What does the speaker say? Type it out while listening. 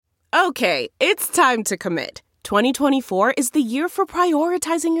Okay, it's time to commit. 2024 is the year for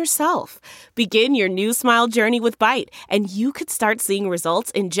prioritizing yourself. Begin your new smile journey with Byte, and you could start seeing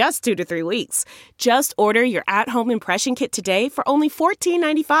results in just 2 to 3 weeks. Just order your at-home impression kit today for only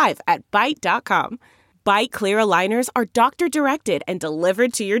 $14.95 at Byte.com. Byte Clear aligners are doctor-directed and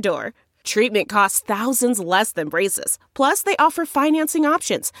delivered to your door. Treatment costs thousands less than braces. Plus, they offer financing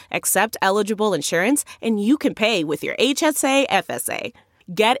options, accept eligible insurance, and you can pay with your HSA, FSA.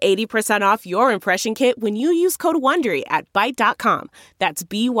 Get 80% off your impression kit when you use code WONDERY at Byte.com. That's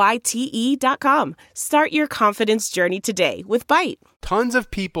BYTE.com. Start your confidence journey today with Byte. Tons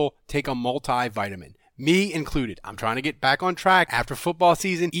of people take a multivitamin, me included. I'm trying to get back on track after football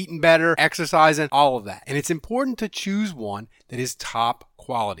season, eating better, exercising, all of that. And it's important to choose one that is top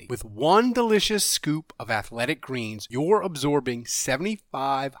quality. With one delicious scoop of Athletic Greens, you're absorbing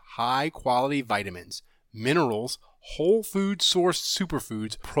 75 high-quality vitamins, minerals, whole food sourced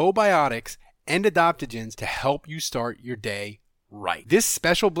superfoods, probiotics, and adaptogens to help you start your day right. This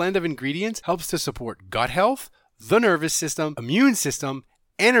special blend of ingredients helps to support gut health, the nervous system, immune system,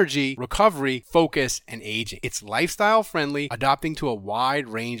 energy, recovery, focus, and aging. It's lifestyle friendly, adapting to a wide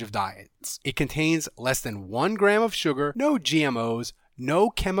range of diets. It contains less than 1 gram of sugar, no GMOs,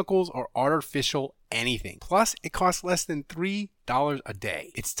 no chemicals or artificial anything. Plus, it costs less than $3 a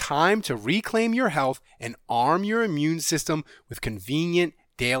day. It's time to reclaim your health and arm your immune system with convenient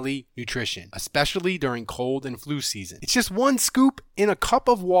daily nutrition, especially during cold and flu season. It's just 1 scoop in a cup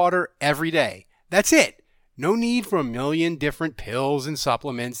of water every day. That's it. No need for a million different pills and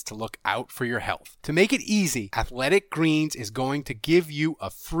supplements to look out for your health. To make it easy, Athletic Greens is going to give you a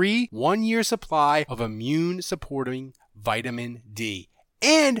free 1-year supply of immune-supporting vitamin D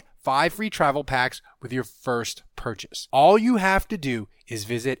and 5 free travel packs with your first purchase. All you have to do is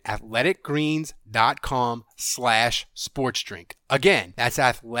visit athleticgreens.com/sportsdrink. Again, that's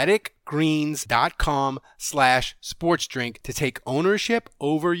athleticgreens.com/sportsdrink to take ownership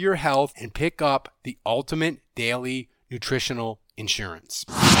over your health and pick up the ultimate daily nutritional insurance.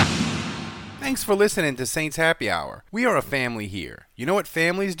 Thanks for listening to Saints Happy Hour. We are a family here. You know what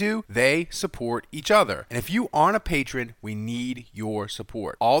families do? They support each other. And if you aren't a patron, we need your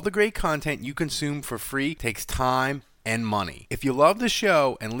support. All the great content you consume for free takes time and money. If you love the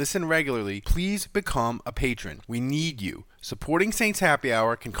show and listen regularly, please become a patron. We need you. Supporting Saints Happy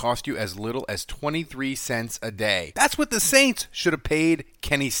Hour can cost you as little as 23 cents a day. That's what the Saints should have paid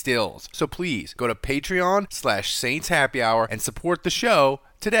Kenny Stills. So please go to Patreon/Saints Happy Hour and support the show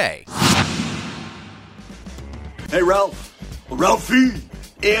today. Hey, Ralph, Ralphie,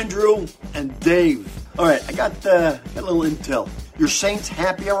 Andrew, and Dave. All right, I got a little intel. Your Saints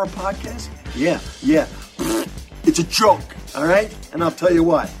Happy Hour podcast? Yeah. It's a joke, all right? And I'll tell you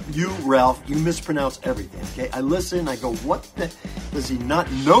what. You, Ralph, you mispronounce everything, okay? I listen, I go, what the? Does he not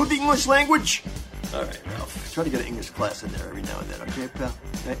know the English language? All right, Ralph, try to get an English class in there every now and then, okay, pal?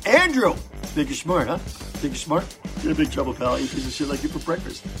 Andrew! Think you're smart, huh? Think you're smart? You're in big trouble, pal. I eat piece of shit like you for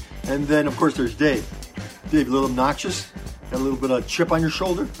breakfast. And then, of course, there's Dave. Dave, a little obnoxious? Got a little bit of chip on your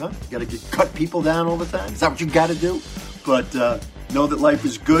shoulder? Huh? You gotta cut people down all the time? Is that what you gotta do? But know that life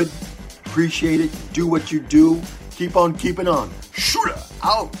is good. Appreciate it. Do what you do. Keep on keeping on. Shooter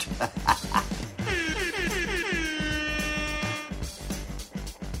out.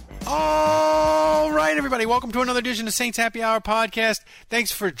 All right, everybody. Welcome to another edition of Saints Happy Hour podcast.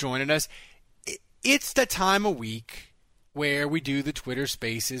 Thanks for joining us. It's the time of week where we do the Twitter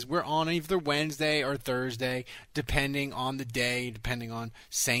Spaces. We're on either Wednesday or Thursday, depending on the day, depending on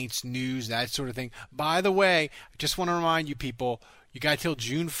Saints news, that sort of thing. By the way, I just want to remind you people, you got till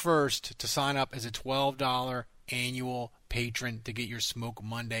June 1st to sign up as a $12 annual patron to get your Smoke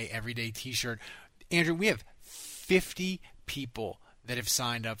Monday Everyday t-shirt. Andrew, we have 50 people that have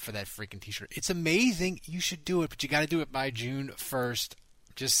signed up for that freaking t-shirt. It's amazing. You should do it, but you got to do it by June 1st.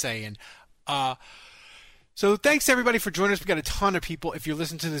 Just saying. So thanks everybody for joining us. We got a ton of people. If you're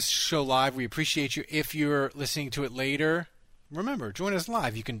listening to this show live, we appreciate you. If you're listening to it later, remember, join us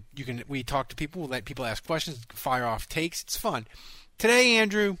live. We talk to people, we let people ask questions, fire off takes. It's fun. Today,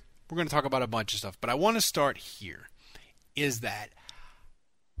 Andrew, we're going to talk about a bunch of stuff, but I want to start here. Is that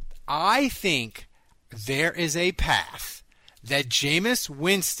I think there is a path that Jameis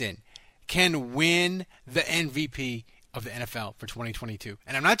Winston can win the MVP of the NFL for 2022.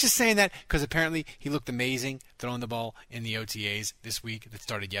 And I'm not just saying that because apparently he looked amazing throwing the ball in the OTAs this week that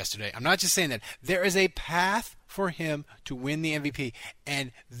started yesterday. I'm not just saying that. There is a path for him to win the MVP.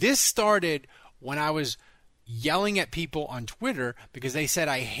 And this started when I was yelling at people on Twitter because they said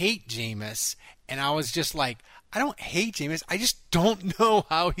I hate Jameis. And I was just like, I don't hate Jameis. I just don't know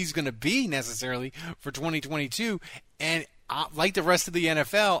how he's going to be necessarily for 2022. And like the rest of the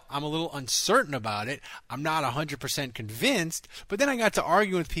NFL, I'm a little uncertain about it. I'm not 100% convinced. But then I got to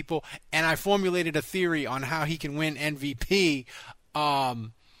argue with people, and I formulated a theory on how he can win MVP.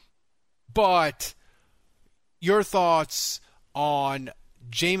 But your thoughts on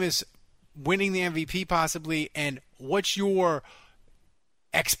Jameis winning the MVP possibly, and what's your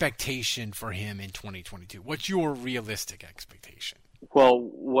expectation for him in 2022? What's your realistic expectation? Well,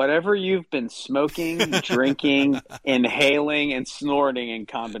 whatever you've been smoking, drinking, inhaling, and snorting in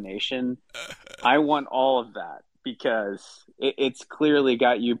combination, I want all of that, because it's clearly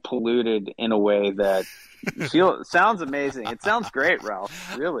got you polluted in a way that sounds amazing. It sounds great,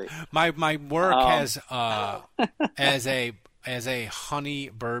 Ralph. Really. My work has as a honey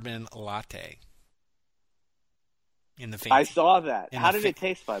bourbon latte. I saw that. How did it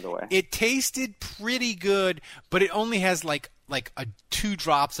taste, by the way? It tasted pretty good, but it only has like 2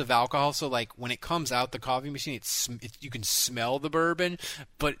 drops of alcohol. So like when it comes out the coffee machine, you can smell the bourbon,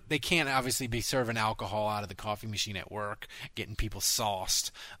 but they can't obviously be serving alcohol out of the coffee machine at work, getting people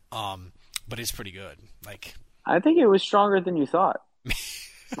sauced. But it's pretty good. Like, I think it was stronger than you thought.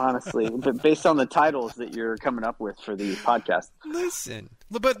 Honestly, but based on the titles that you're coming up with for the podcast. Listen,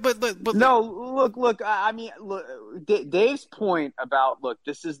 but no, look. I mean, look, Dave's point about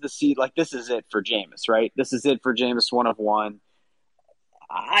this is the seed. Like, this is it for Jameis, right? This is it for Jameis, 1 of 1.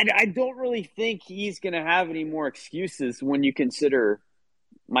 I don't really think he's going to have any more excuses when you consider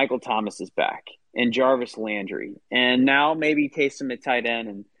Michael Thomas is back and Jarvis Landry, and now maybe Taysom at tight end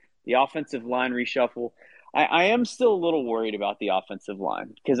and the offensive line reshuffle. I am still a little worried about the offensive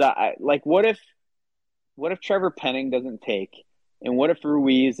line, because what if Trevor Penning doesn't take, and what if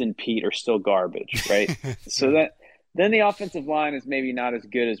Ruiz and Pete are still garbage, right? So then the offensive line is maybe not as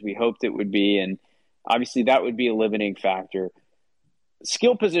good as we hoped it would be, and obviously that would be a limiting factor.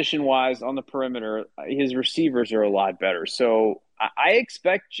 Skill position wise on the perimeter, his receivers are a lot better. So I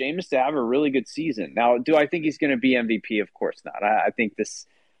expect Jameis to have a really good season. Now, do I think he's going to be MVP? Of course not. I think this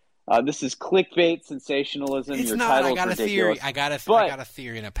is clickbait sensationalism. It's your not. title's I got ridiculous. A theory. I got a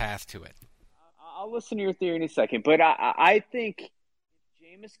theory and a path to it. I'll listen to your theory in a second. But I think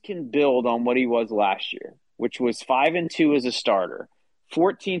Jameis can build on what he was last year, which was 5-2 as a starter,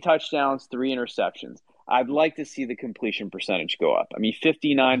 14 touchdowns, 3 interceptions. I'd like to see the completion percentage go up. I mean,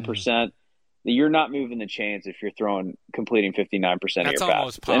 59%. You're not moving the chains if you're completing 59% of your passes. That's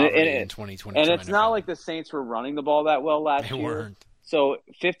almost poverty in 2022. And it's not like the Saints were running the ball that well last year. They weren't. So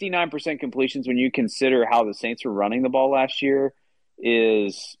 59% completions, when you consider how the Saints were running the ball last year,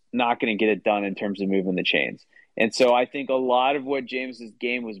 is not going to get it done in terms of moving the chains. And so I think a lot of what Jameis's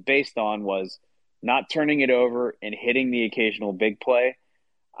game was based on was not turning it over and hitting the occasional big play.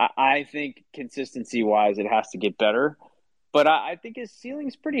 I think consistency-wise it has to get better. But I think his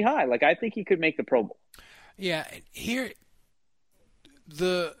ceiling's pretty high. Like, I think he could make the Pro Bowl. Yeah,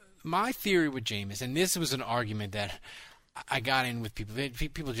 my theory with Jameis, and this was an argument that I got in with people.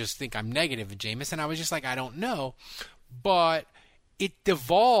 People just think I'm negative with Jameis, and I was just like, I don't know. But it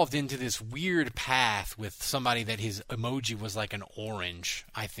devolved into this weird path with somebody that his emoji was like an orange,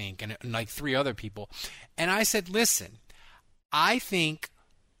 I think, and like 3 other people. And I said, listen, I think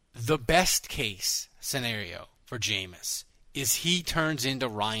the best case scenario for Jameis is he turns into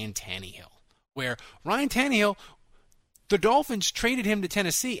Ryan Tannehill, where Ryan Tannehill, the Dolphins traded him to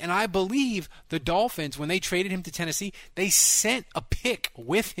Tennessee, and I believe the Dolphins, when they traded him to Tennessee, they sent a pick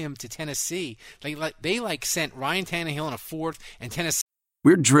with him to Tennessee. They sent Ryan Tannehill in a 4th, and Tennessee.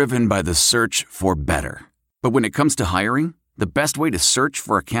 We're driven by the search for better. But when it comes to hiring, the best way to search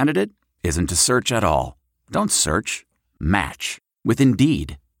for a candidate isn't to search at all. Don't search. Match with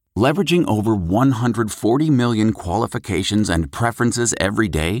Indeed. Leveraging over 140 million qualifications and preferences every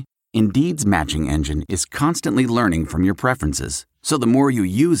day, Indeed's matching engine is constantly learning from your preferences. So the more you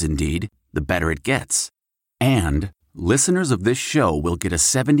use Indeed, the better it gets. And listeners of this show will get a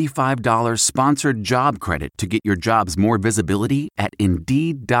 $75 sponsored job credit to get your jobs more visibility at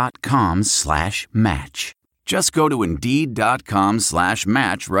Indeed.com/match. Just go to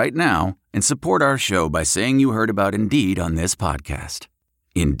Indeed.com/match right now and support our show by saying you heard about Indeed on this podcast.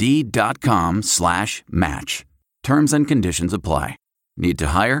 Indeed.com/match. Terms and conditions apply. Need to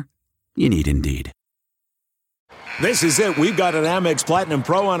hire? You need Indeed. This is it. We've got an Amex Platinum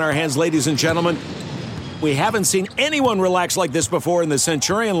Pro on our hands, ladies and gentlemen. We haven't seen anyone relax like this before in the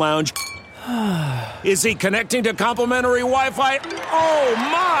Centurion Lounge. Is he connecting to complimentary Wi-Fi? Oh,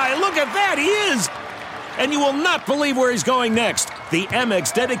 my. Look at that. He is. And you will not believe where he's going next. The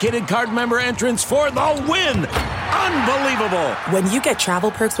Amex dedicated card member entrance for the win. Unbelievable. When you get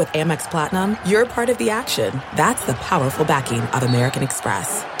travel perks with Amex Platinum, you're part of the action. That's the powerful backing of American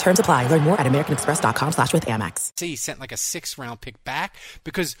Express. Terms apply. Learn more at americanexpress.com/withAmex. He sent like a 6th-round pick back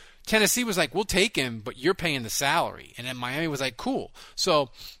because Tennessee was like, we'll take him, but you're paying the salary. And then Miami was like, cool. So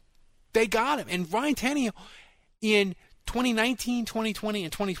they got him. And Ryan Tannehill in 2019, 2020,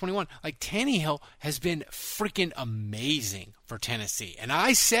 and 2021, like Tannehill has been freaking amazing for Tennessee. And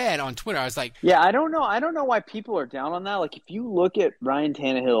I said on Twitter, I was like, yeah, I don't know why people are down on that. Like, if you look at Ryan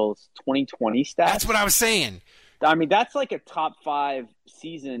Tannehill's 2020 stats, that's what I was saying. I mean, that's like a top 5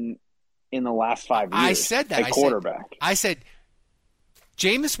 season in the last 5 years. I said that. Quarterback. I said,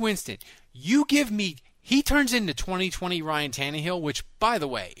 Jameis Winston, you give me. He turns into 2020 Ryan Tannehill, which, by the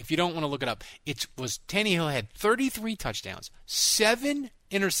way, if you don't want to look it up, Tannehill had 33 touchdowns, 7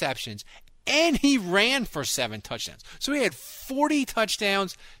 interceptions, and he ran for 7 touchdowns. So he had 40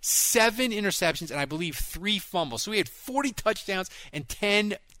 touchdowns, 7 interceptions, and I believe 3 fumbles. So he had 40 touchdowns and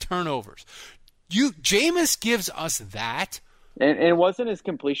 10 turnovers. Jameis gives us that. And wasn't his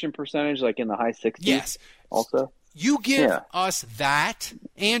completion percentage like in the high 60s? Yes. Also? You give us that,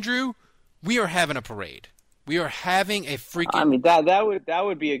 Andrew, we are having a parade. We are having a freaking. I mean, that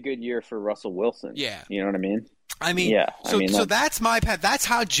would be a good year for Russell Wilson. Yeah, you know what I mean. I mean, yeah. So that's my path. That's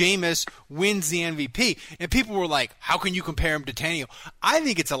how Jameis wins the MVP. And people were like, "How can you compare him to Tannehill?" I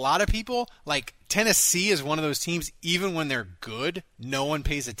think it's a lot of people. Like Tennessee is one of those teams. Even when they're good, no one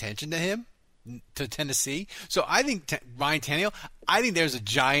pays attention to him. To Tennessee. So I think Ryan Tannehill, I think there's a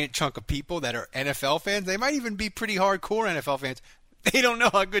giant chunk of people that are NFL fans. They might even be pretty hardcore NFL fans. They don't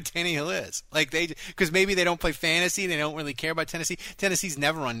know how good Tannehill is. Because maybe they don't play fantasy. They don't really care about Tennessee. Tennessee's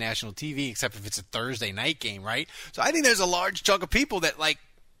never on national TV except if it's a Thursday night game, right? So I think there's a large chunk of people that like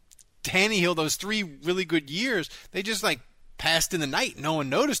Tannehill, those 3 really good years, they just like passed in the night. No one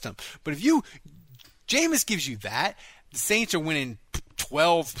noticed them. But if Jameis gives you that, the Saints are winning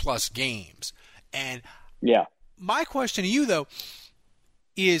 12-plus games. And yeah, my question to you, though,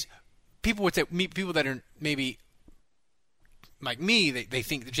 is people that are maybe like me, they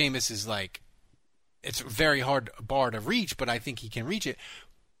think that Jameis is like, it's a very hard bar to reach, but I think he can reach it.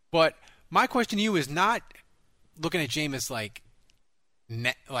 But my question to you is not looking at Jameis like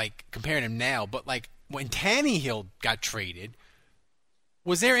comparing him now, but like when Tannehill got traded,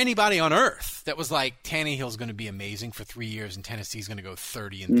 was there anybody on earth that was like, Tannehill's going to be amazing for 3 years and Tennessee's going to go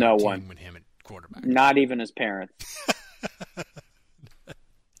 30-13 no one. With him at quarterback? Not even his parents.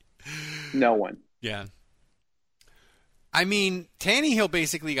 No one. Yeah. I mean, Tannehill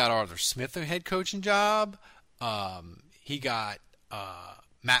basically got Arthur Smith a head coaching job. He got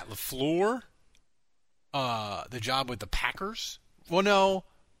Matt LaFleur the job with the Packers. Well, no,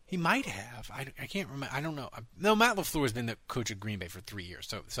 he might have. I can't remember. I don't know. No, Matt LaFleur has been the coach of Green Bay for 3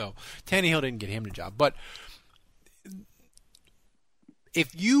 years. So Tannehill didn't get him the job. But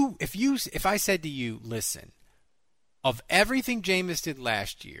if I said to you, listen, of everything Jameis did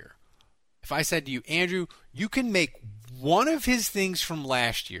last year, if I said to you, Andrew, you can make one of his things from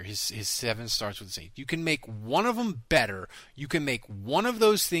last year, his 7 starts with the Saints, you can make one of them better. You can make one of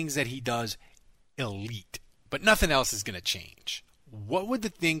those things that he does elite, but nothing else is going to change. What would the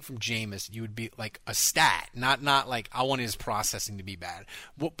thing from Jameis, you would be like a stat, not like I want his processing to be bad.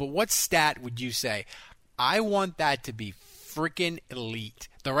 But what stat would you say, I want that to be freaking elite?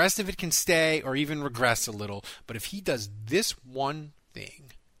 The rest of it can stay or even regress a little, but if he does this one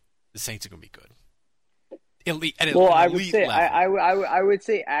thing, the Saints are going to be good. Elite, I would say I would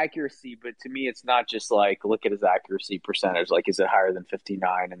say accuracy, but to me, it's not just like look at his accuracy percentage. Like, is it higher than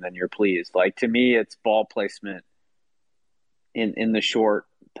 59, and then you're pleased? Like, to me, it's ball placement in the short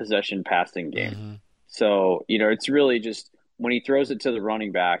possession passing game. Mm-hmm. So it's really just when he throws it to the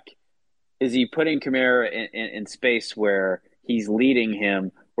running back, is he putting Kamara in space where he's leading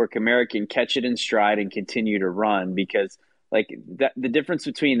him, where Kamara can catch it in stride and continue to run? Because like the difference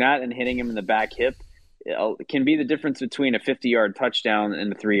between that and hitting him in the back hip can be the difference between a 50-yard touchdown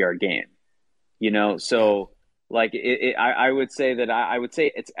and a 3-yard game, So like I would say that I would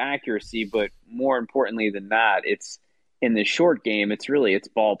say it's accuracy, but more importantly than that, it's in the short game, it's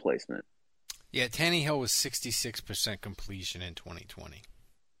ball placement. Yeah. Tannehill was 66% completion in 2020.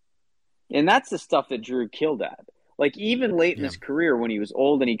 And that's the stuff that Drew killed at. Like even late in his career when he was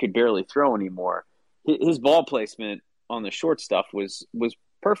old and he could barely throw anymore, his ball placement on the short stuff was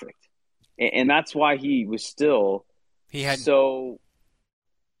perfect. And that's why he was still so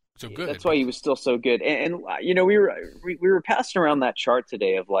good. That's why he was still so good. And we were passing around that chart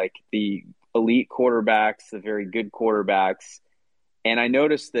today of like the elite quarterbacks, the very good quarterbacks. And I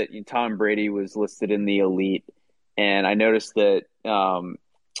noticed that Tom Brady was listed in the elite. And I noticed that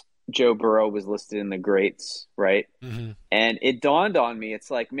Joe Burrow was listed in the greats, right? Mm-hmm. And it dawned on me,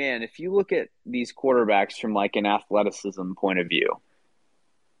 it's like, man, if you look at these quarterbacks from like an athleticism point of view,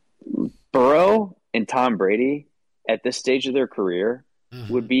 Burrow and Tom Brady at this stage of their career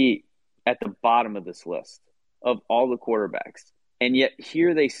would be at the bottom of this list of all the quarterbacks. And yet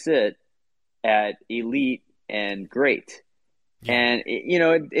here they sit at elite and great. Yeah. And,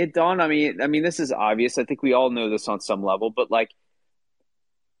 it dawned on me. I mean, this is obvious. I think we all know this on some level, but like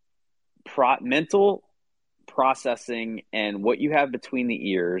mental processing and what you have between the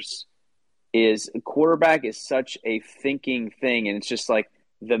ears is a quarterback is such a thinking thing. And it's just like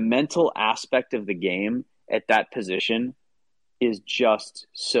the mental aspect of the game at that position is just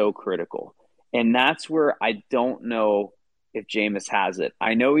so critical. And that's where I don't know if Jameis has it.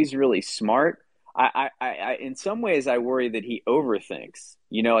 I know he's really smart. I in some ways, I worry that he overthinks.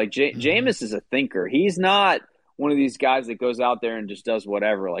 Like Jameis is a thinker. He's not one of these guys that goes out there and just does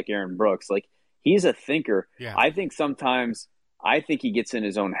whatever, like Aaron Brooks. Like, he's a thinker. Yeah. I think sometimes he gets in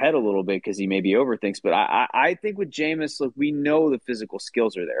his own head a little bit because he maybe overthinks. But I think with Jameis, look, we know the physical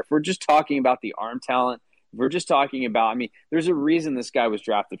skills are there. If we're just talking about the arm talent, if we're just talking about, there's a reason this guy was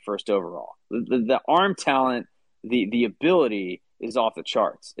drafted first overall. The arm talent, the ability is off the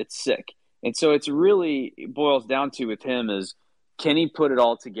charts. It's sick. And so it boils down to with him is, can he put it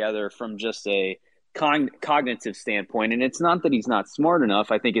all together from just a cognitive standpoint? And it's not that he's not smart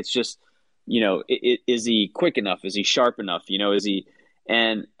enough. I think it's just, is he quick enough? Is he sharp enough? Is he?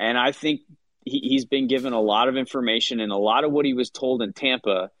 And I think he's been given a lot of information, and a lot of what he was told in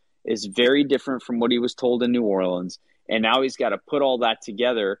Tampa is very different from what he was told in New Orleans. And now he's got to put all that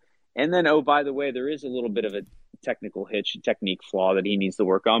together. And then, oh, by the way, there is a little bit of a technical hitch, technique flaw that he needs to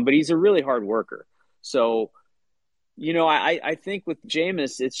work on, but he's a really hard worker. So, I think with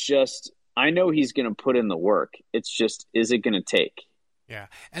Jameis, it's just, I know he's going to put in the work. It's just, is it going to take? Yeah.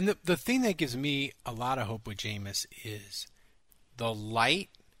 And the thing that gives me a lot of hope with Jameis is the light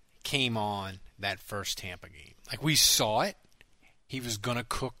came on that first Tampa game. Like, we saw it. He was going to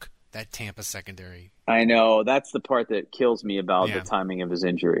cook that Tampa secondary. I know. That's the part that kills me about the timing of his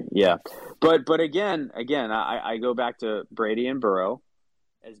injury. Yeah. But again, I go back to Brady and Burrow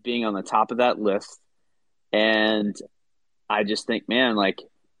as being on the top of that list. And I just think, man, like,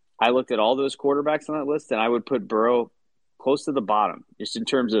 I looked at all those quarterbacks on that list, and I would put Burrow close to the bottom, just in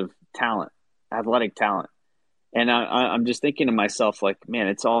terms of talent, athletic talent. And I'm just thinking to myself, like, man,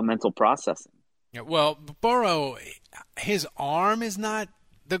 it's all mental processing. Yeah, well, Burrow, his arm is not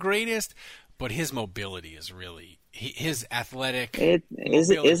the greatest, but his mobility is really his athletic. Is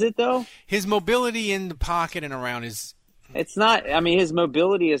it though? His mobility in the pocket and around is. It's not. His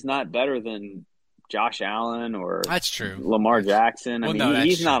mobility is not better than Josh Allen or that's true. Lamar Jackson.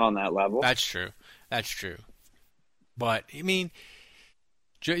 He's true. Not on that level. That's true. But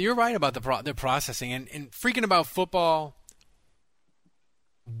you're right about the processing and freaking about football.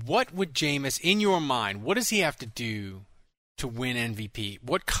 What would Jameis, in your mind, what does he have to do to win MVP?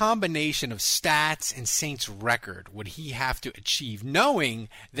 What combination of stats and Saints record would he have to achieve, knowing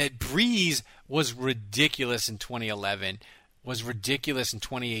that Breeze was ridiculous in 2011, was ridiculous in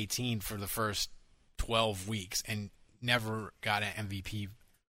 2018 for the first 12 weeks, and never got an MVP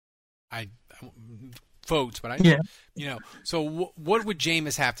votes, but so what would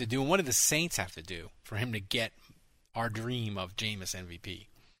Jameis have to do, and what do the Saints have to do for him to get our dream of Jameis MVP?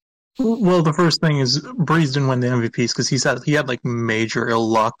 Well, the first thing is Breeze didn't win the MVPs because he had like major ill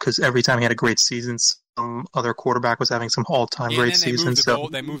luck because every time he had a great season, some other quarterback was having some all-time great season. So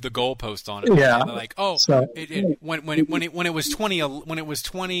they moved the goalpost on it. Yeah, they're like, when it was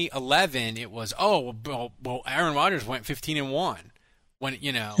 2011, it was Aaron Rodgers went 15-1. When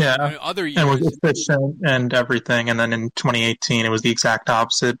other years, and was efficient and everything, and then in 2018 it was the exact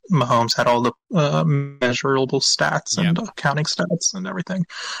opposite. Mahomes had all the measurable stats and counting stats and everything.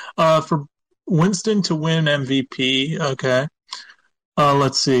 For Winston to win MVP, okay,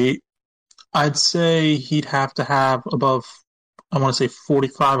 let's see. I'd say he'd have to have above, I want to say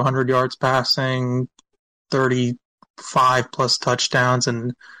 4,500 yards passing, 35 plus touchdowns,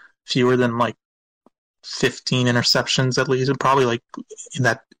 and fewer than like 15 interceptions at least, and probably like in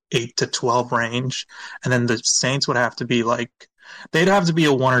that 8 to 12 range. And then the Saints would have to be like, they'd have to be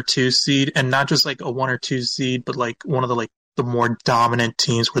a 1 or 2 seed, and not just like a 1 or 2 seed, but like one of the the more dominant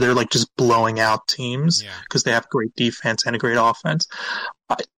teams where they're like just blowing out teams because they have great defense and a great offense.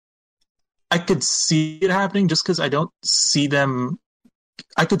 I could see it happening just because I don't see them.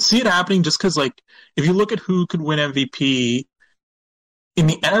 I could see it happening just because, like, if you look at who could win MVP in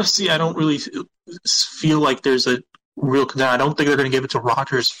the NFC, I don't really feel like there's a real contender. I don't think they're going to give it to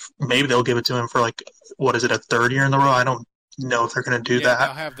Rodgers. Maybe they'll give it to him for, like, what is it, a third year in a row? I don't know they're going to do They'll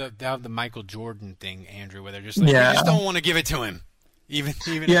that. have the Michael Jordan thing, Andrew, where they're just like, they just don't want to give it to him. Even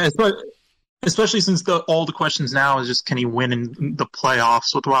Especially since all the questions now is just, can he win in the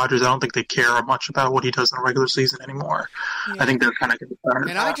playoffs with Rodgers? I don't think they care much about what he does in the regular season anymore. Yeah. I think they're kind of concerned.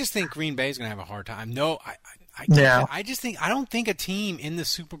 And I just think Green Bay is going to have a hard time. No, I don't think a team in the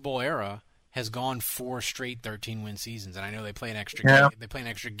Super Bowl era has gone 4 straight 13-win seasons. And I know they play an extra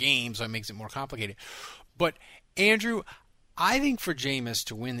game, so it makes it more complicated. But Andrew, I think for Jameis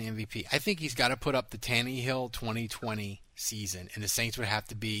to win the MVP, I think he's got to put up the Tannehill 2020 season, and the Saints would have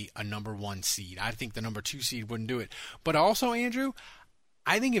to be a number 1 seed. I think the number 2 seed wouldn't do it. But also, Andrew,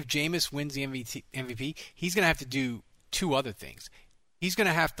 I think if Jameis wins the MVP, he's going to have to do 2 other things. He's going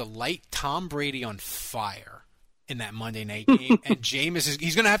to have to light Tom Brady on fire in that Monday night game, and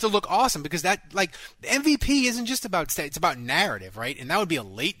he's going to have to look awesome, because that, like, the MVP isn't just about stats, it's about narrative, right? And that would be a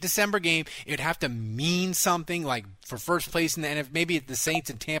late December game. It would have to mean something, like for first place in the NFL. Maybe the Saints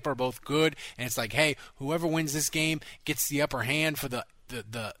and Tampa are both good, and it's like, hey, whoever wins this game gets the upper hand for the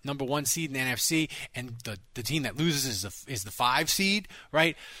number 1 seed in the NFC, and the team that loses is the 5 seed,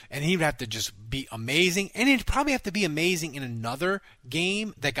 right? And he would have to just be amazing, and he'd probably have to be amazing in another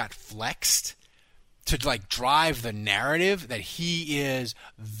game that got flexed to, like, drive the narrative that he is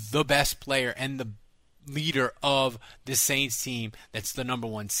the best player and the leader of the Saints team that's the number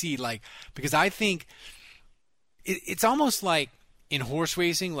 1 seed. Like, because I think it's almost like in horse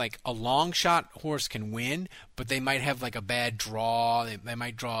racing, like a long shot horse can win, but they might have like a bad draw. They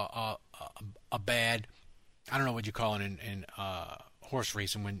might draw a bad, I don't know what you call it in horse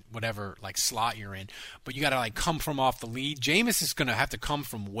racing, when whatever like slot you're in, but you got to like come from off the lead. Jameis is going to have to come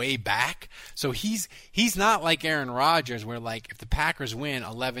from way back, so he's not like Aaron Rodgers, where like if the Packers win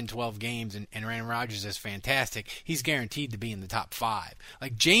 11, 12 games and Aaron Rodgers is fantastic, he's guaranteed to be in the top 5.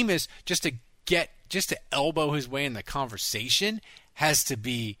 Like Jameis, just to elbow his way in the conversation, has to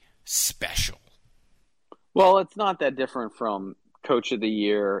be special. Well, it's not that different from Coach of the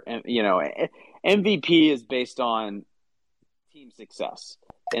Year, and MVP is based on team success,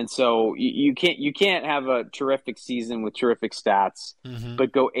 and so you can't have a terrific season with terrific stats,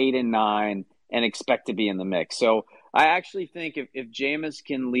 but go 8-9 and expect to be in the mix. So I actually think if Jameis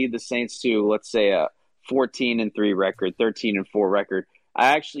can lead the Saints to, let's say, a 14-3 record, 13-4 record,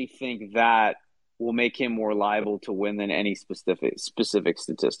 I actually think that will make him more liable to win than any specific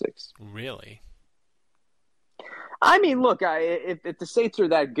statistics. Really? I mean, look, if the Saints are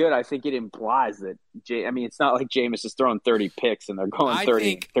that good, I think it implies that it's not like Jameis is throwing 30 picks and they're going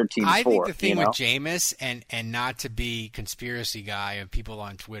 13-4. I think the thing with Jameis, and not to be conspiracy guy of people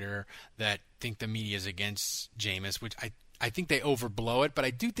on Twitter that think the media is against Jameis, which I think they overblow it, but I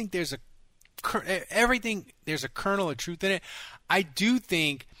do think there's a kernel of truth in it. I do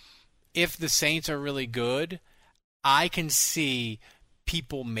think if the Saints are really good, I can see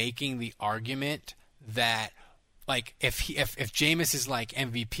people making the argument that, like, if Jameis is like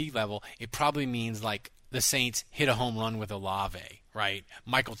MVP level, it probably means like the Saints hit a home run with Olave, right?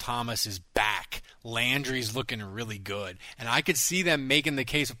 Michael Thomas is back. Landry's looking really good, and I could see them making the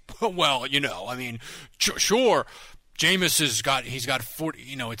case. Well, sure. Jameis he's got 40,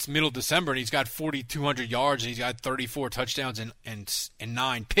 it's middle December and he's got 4,200 yards and he's got 34 touchdowns and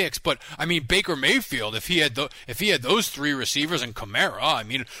 9 picks. But I mean, Baker Mayfield, if he had those 3 receivers and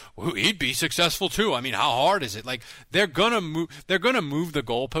Kamara, he'd be successful too. I mean, how hard is it? Like, they're gonna move the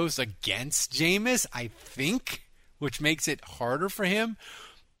goalposts against Jameis, I think, which makes it harder for him.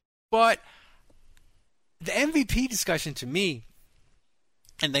 But the MVP discussion to me,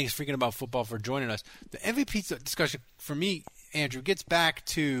 and thanks for Freaking About Football for joining us. The MVP discussion for me, Andrew, gets back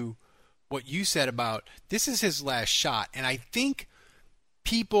to what you said about this is his last shot. And I think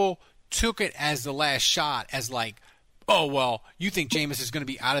people took it as the last shot as like, oh, well, you think Jameis is going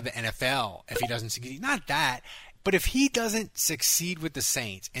to be out of the NFL if he doesn't succeed. Not that. But if he doesn't succeed with the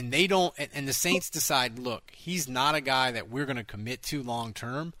Saints and they don't, and the Saints decide, look, he's not a guy that we're going to commit to long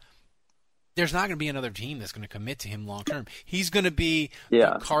term, there's not going to be another team that's going to commit to him long term. He's going to be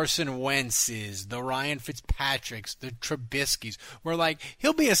the Carson Wentz's, the Ryan Fitzpatrick's, the Trubisky's. Where like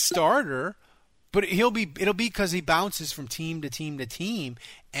he'll be a starter, but it'll be because he bounces from team to team to team,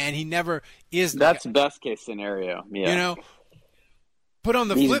 and he never is. That's best case scenario. Yeah, But on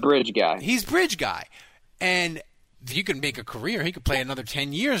the he's flip, bridge guy. He's bridge guy, and you can make a career. He could play another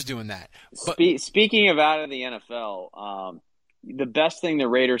 10 years doing that. But speaking of out of the NFL. The best thing the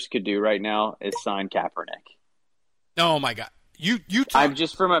Raiders could do right now is sign Kaepernick. Oh my God! I'm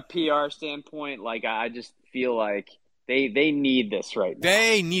just from a PR standpoint, like I just feel like they need this right now.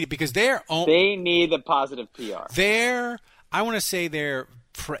 They need it because they need the positive PR. I want to say their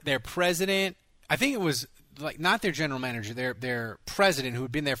president. I think it was like not their general manager, their president who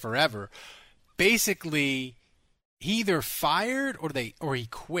had been there forever, basically he either fired or he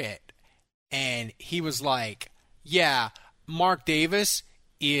quit, and he was like, yeah, Mark Davis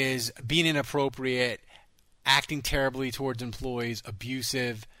is being inappropriate, acting terribly towards employees,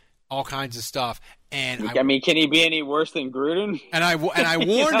 abusive, all kinds of stuff. And I mean, can he be any worse than Gruden? And I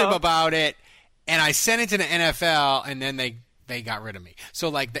warned him about it, and I sent it to the NFL, and then they got rid of me. So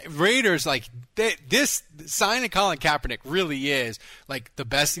like the Raiders, like this signing Colin Kaepernick really is like the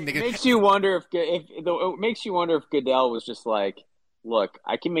best thing they could. It makes you wonder if Goodell was just like, look,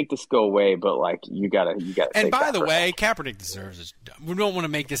 I can make this go away, but like you gotta. And by the way, Kaepernick deserves it. We don't want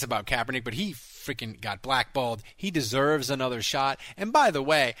to make this about Kaepernick, but he freaking got blackballed. He deserves another shot. And by the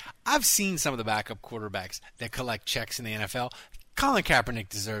way, I've seen some of the backup quarterbacks that collect checks in the NFL. Colin Kaepernick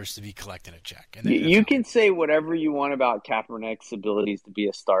deserves to be collecting a check. And you can say whatever you want about Kaepernick's abilities to be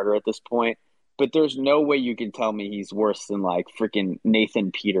a starter at this point, but there's no way you can tell me he's worse than like freaking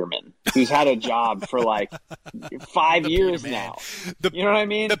Nathan Peterman, who's had a job for like 5 years now. You know what I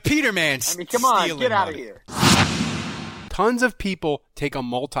mean? The Peterman. I mean, come on, get out of here. Tons of people take a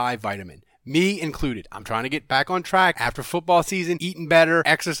multivitamin. Me included. I'm trying to get back on track after football season, eating better,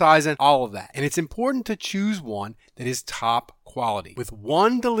 exercising, all of that. And it's important to choose one that is top quality. With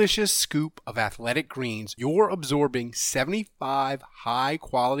one delicious scoop of Athletic Greens, you're absorbing 75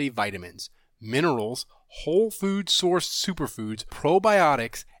 high-quality vitamins, minerals, whole food sourced superfoods,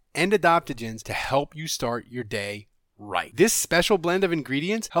 probiotics, and adaptogens to help you start your day right. This special blend of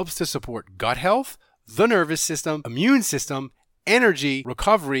ingredients helps to support gut health, the nervous system, immune system, energy,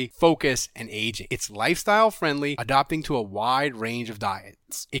 recovery, focus, and aging. It's lifestyle friendly, adapting to a wide range of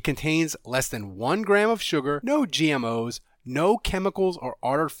diets. It contains less than 1 gram of sugar, no GMOs, no chemicals or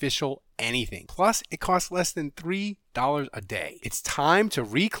artificial anything. Plus, it costs less than $3 a day. It's time to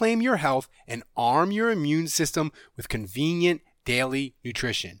reclaim your health and arm your immune system with convenient daily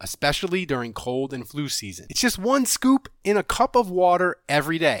nutrition, especially during cold and flu season. It's just 1 scoop in a cup of water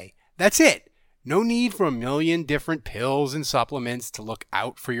every day. That's it. No need for a million different pills and supplements to look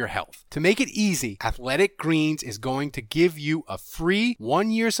out for your health. To make it easy, Athletic Greens is going to give you a free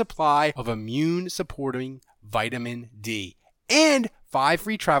 1-year supply of immune-supporting vitamin D and 5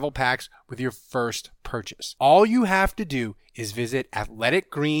 free travel packs with your first purchase. All you have to do is visit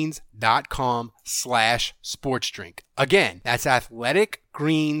athleticgreens.com/sportsdrink. Again, that's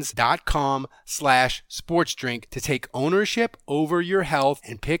athleticgreens.com/sportsdrink to take ownership over your health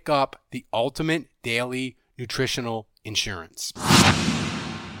and pick up the ultimate daily nutritional insurance.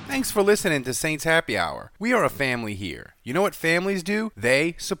 Thanks for listening to Saints Happy Hour. We are a family here. You know what families do?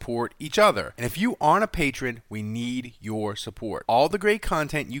 They support each other. And if you aren't a patron, we need your support. All the great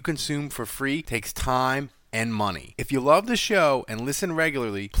content you consume for free takes time and money. If you love the show and listen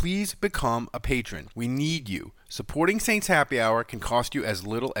regularly, please become a patron. We need you. Supporting Saints Happy Hour can cost you as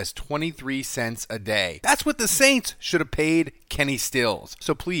little as 23 cents a day. That's what the Saints should have paid Kenny Stills.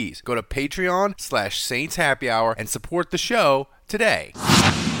 So please go to Patreon/Saints Happy Hour and support the show today.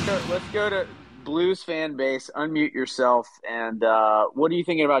 Let's go to Blues fan base. Unmute yourself. And what are you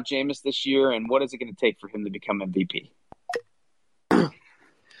thinking about Jameis this year, and what is it going to take for him to become MVP?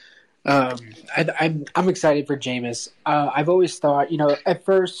 I'm excited for Jameis. I've always thought, at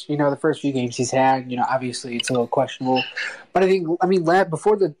first, the first few games he's had, obviously it's a little questionable. But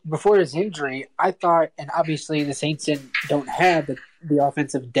before his injury, I thought, and obviously the Saints don't have the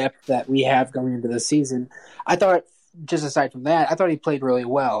offensive depth that we have going into the season. I thought, just aside from that, I thought he played really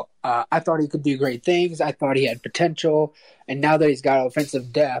well. I thought he could do great things. I thought he had potential. And now that he's got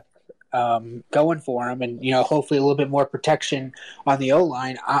offensive depth going for him and, hopefully a little bit more protection on the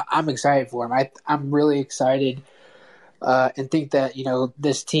O-line, I'm excited for him. I'm really excited and think that,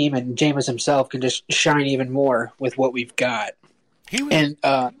 this team and Jameis himself can just shine even more with what we've got. He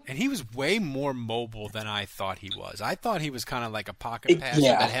was way more mobile than I thought he was. I thought he was kind of like a pocket passer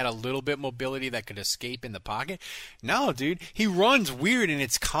that had a little bit mobility that could escape in the pocket. No, dude, he runs weird and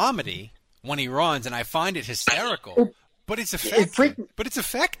it's comedy when he runs, and I find it hysterical. But it's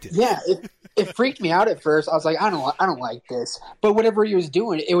effective. Yeah, it freaked me out at first. I was like, I don't like this. But whatever he was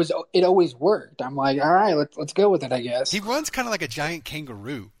doing, it always worked. I'm like, all right, let's go with it, I guess. He runs kind of like a giant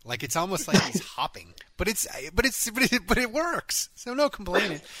kangaroo. Like it's almost like he's hopping. But it works. So no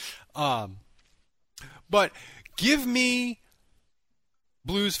complaining. But give me,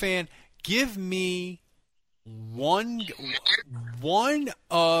 Blues fan, give me one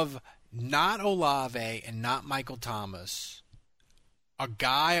of not Olave and not Michael Thomas, a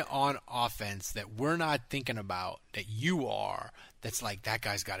guy on offense that we're not thinking about that you are, that's like, that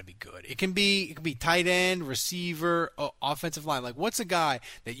guy's got to be good. It can be tight end, receiver, offensive line. Like, what's a guy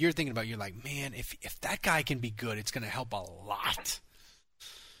that you're thinking about? You're like, man, if that guy can be good, it's going to help a lot.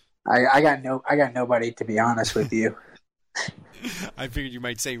 I got nobody, to be honest with you. I figured you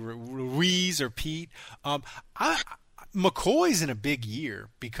might say Ruiz or Pete. McCoy's in a big year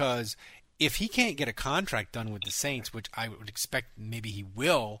because if he can't get a contract done with the Saints, which I would expect maybe he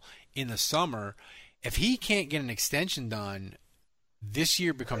will in the summer, if he can't get an extension done, this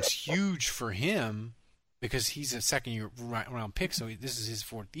year becomes huge for him because he's a second-year round pick, so this is his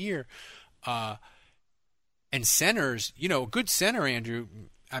fourth year. And centers, a good center, Andrew,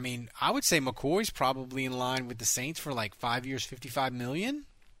 I mean, I would say McCoy's probably in line with the Saints for like 5 years, $55 million.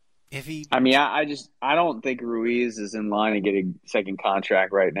 I don't think Ruiz is in line to get a second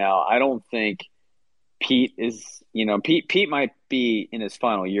contract right now. I don't think Pete is. Pete might be in his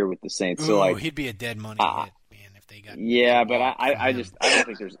final year with the Saints. So he'd be a dead money hit, man, if they got. Yeah, but I don't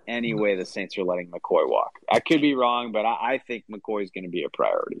think there's any way the Saints are letting McCoy walk. I could be wrong, but I think McCoy is going to be a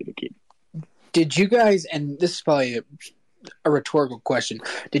priority to keep. Did you guys? And this is probably a rhetorical question.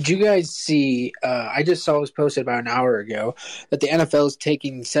 Did you guys see, I just saw it was posted about an hour ago, that the NFL is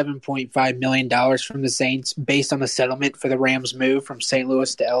taking $7.5 million from the Saints based on the settlement for the Rams' move from St.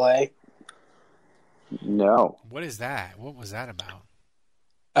 Louis to L.A.? No. What is that? What was that about?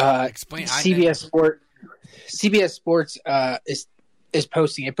 Explain. CBS Sports is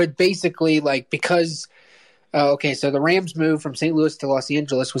posting it, but basically, like, because so the Rams' move from St. Louis to Los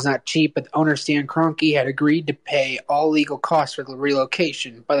Angeles was not cheap, but owner Stan Kroenke had agreed to pay all legal costs for the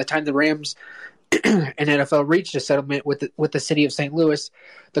relocation. By the time the Rams and NFL reached a settlement with the city of St. Louis,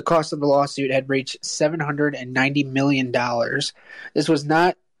 the cost of the lawsuit had reached $790 million. This was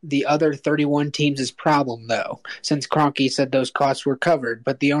not the other 31 teams' problem, though, since Kroenke said those costs were covered,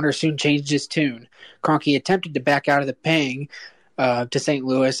 but the owner soon changed his tune. Kroenke attempted to back out of the paying to St.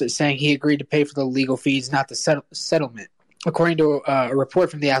 Louis, saying he agreed to pay for the legal fees, not the settlement. According to a report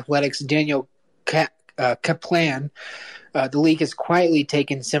from the Athletics, Daniel Kaplan, the league has quietly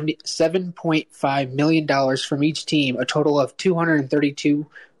taken $7.5 million from each team, a total of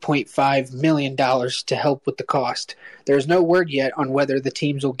 $232.5 million to help with the cost. There is no word yet on whether the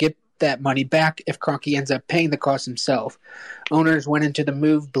teams will get that money back if Kroenke ends up paying the cost himself. Owners went into the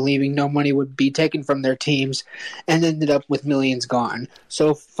move believing no money would be taken from their teams and ended up with millions gone. So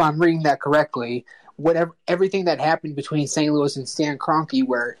if I'm reading that correctly, everything that happened between St. Louis and Stan Kroenke,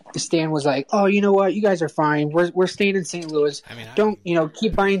 where Stan was like, "Oh, you know what? You guys are fine. We're staying in St. Louis.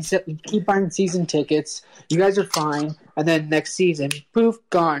 Keep buying season tickets. You guys are fine." And then next season, poof,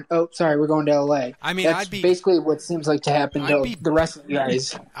 gone. Oh, sorry, we're going to LA. That's basically what seems like to happen to the rest of you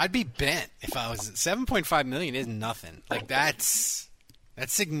guys. I'd be bent if I was $7.5 million is nothing. Like that's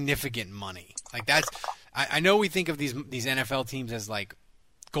significant money. Like I know we think of these NFL teams as like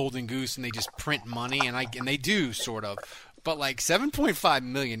golden goose and they just print money and they do sort of, but like $7.5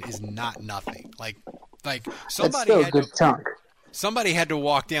 million is not nothing. Like somebody somebody had to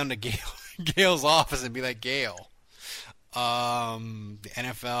walk down to Gail's office and be like, Gail, the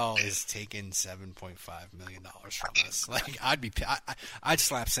NFL is taking $7.5 million from us. Like I'd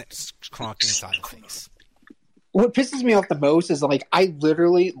slap Kroenke inside the face. What pisses me off the most is like I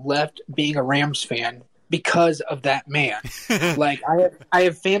literally left being a Rams fan because of that man. Like I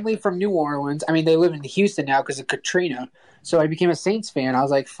have family from New Orleans. I mean, they live in Houston now because of Katrina. So I became a Saints fan. I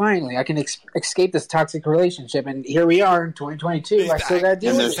was like, finally, I can escape this toxic relationship. And here we are in 2022. I still got to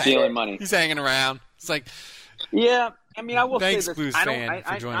deal with it. And they're stealing money. He's hanging around. It's like, yeah. I mean, I will thanks, say this. Blues fan,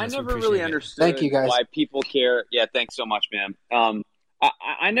 for joining us. I never really understood Thank you, guys. why people care. Yeah, thanks so much, man.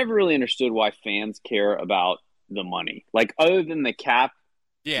 I never really understood why fans care about the money. Like, other than the cap.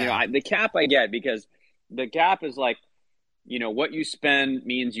 Yeah. The cap I get because the cap is like, what you spend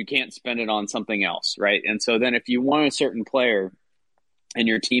means you can't spend it on something else, right? And so then if you want a certain player and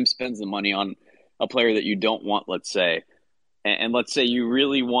your team spends the money on a player that you don't want, let's say, and let's say you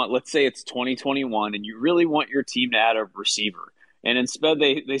really want, let's say it's 2021 and you really want your team to add a receiver. And instead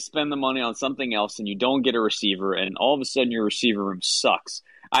they spend the money on something else and you don't get a receiver and all of a sudden your receiver room sucks.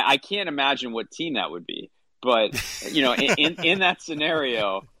 I can't imagine what team that would be. But, in that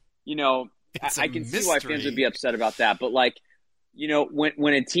scenario, I can see why fans would be upset about that. But like,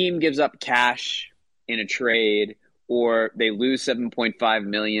 when a team gives up cash in a trade or they lose $7.5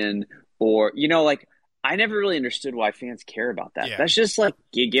 million or, I never really understood why fans care about that. Yeah. That's just like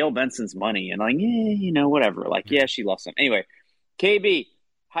Gail Benson's money and like, whatever. Like, yeah, she lost some. Anyway, KB,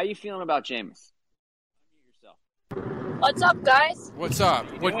 how you feeling about Jameis? Unmute yourself. What's up, guys? What's up?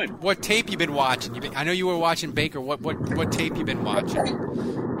 What tape you been watching? I know you were watching Baker. What tape you been watching?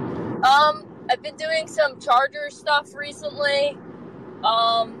 I've been doing some Chargers stuff recently.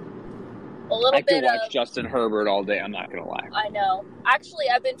 I could watch Justin Herbert all day. I'm not gonna lie. I know. Actually,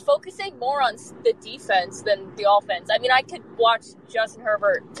 I've been focusing more on the defense than the offense. I mean, I could watch Justin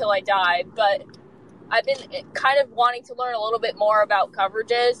Herbert till I die, but I've been kind of wanting to learn a little bit more about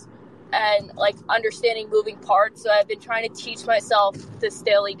coverages and like understanding moving parts. So I've been trying to teach myself the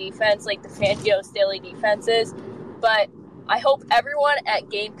Staley defense, like the Fangio Staley defenses. But I hope everyone at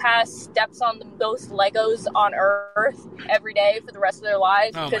Game Pass steps on the most Legos on Earth every day for the rest of their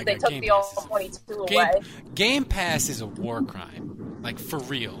lives because they took the All-22 away. Game Pass is a war crime, like for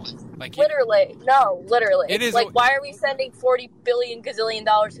real. Like literally. It is. Like, why are we sending $40 billion gazillion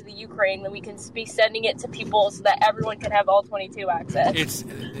to the Ukraine when we can be sending it to people so that everyone can have All-22 access? It's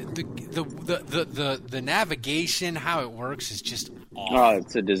the navigation, how it works is just awful. Oh,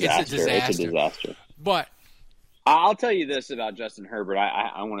 it's a disaster. It's a disaster. But I'll tell you this about Justin Herbert.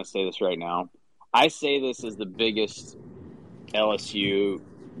 I want to say this right now. I say this as the biggest LSU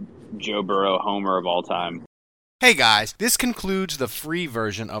Joe Burrow homer of all time. Hey guys, this concludes the free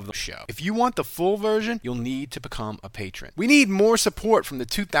version of the show. If you want the full version, you'll need to become a patron. We need more support from the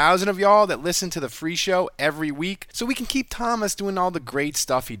 2,000 of y'all that listen to the free show every week so we can keep Thomas doing all the great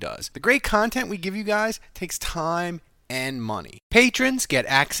stuff he does. The great content we give you guys takes time and money. Patrons get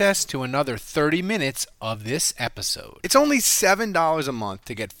access to another 30 minutes of this episode. It's only $7 a month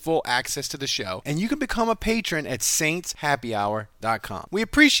to get full access to the show, and you can become a patron at saintshappyhour.com. We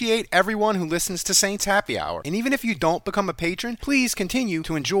appreciate everyone who listens to Saints Happy Hour, and even if you don't become a patron, please continue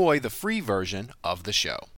to enjoy the free version of the show.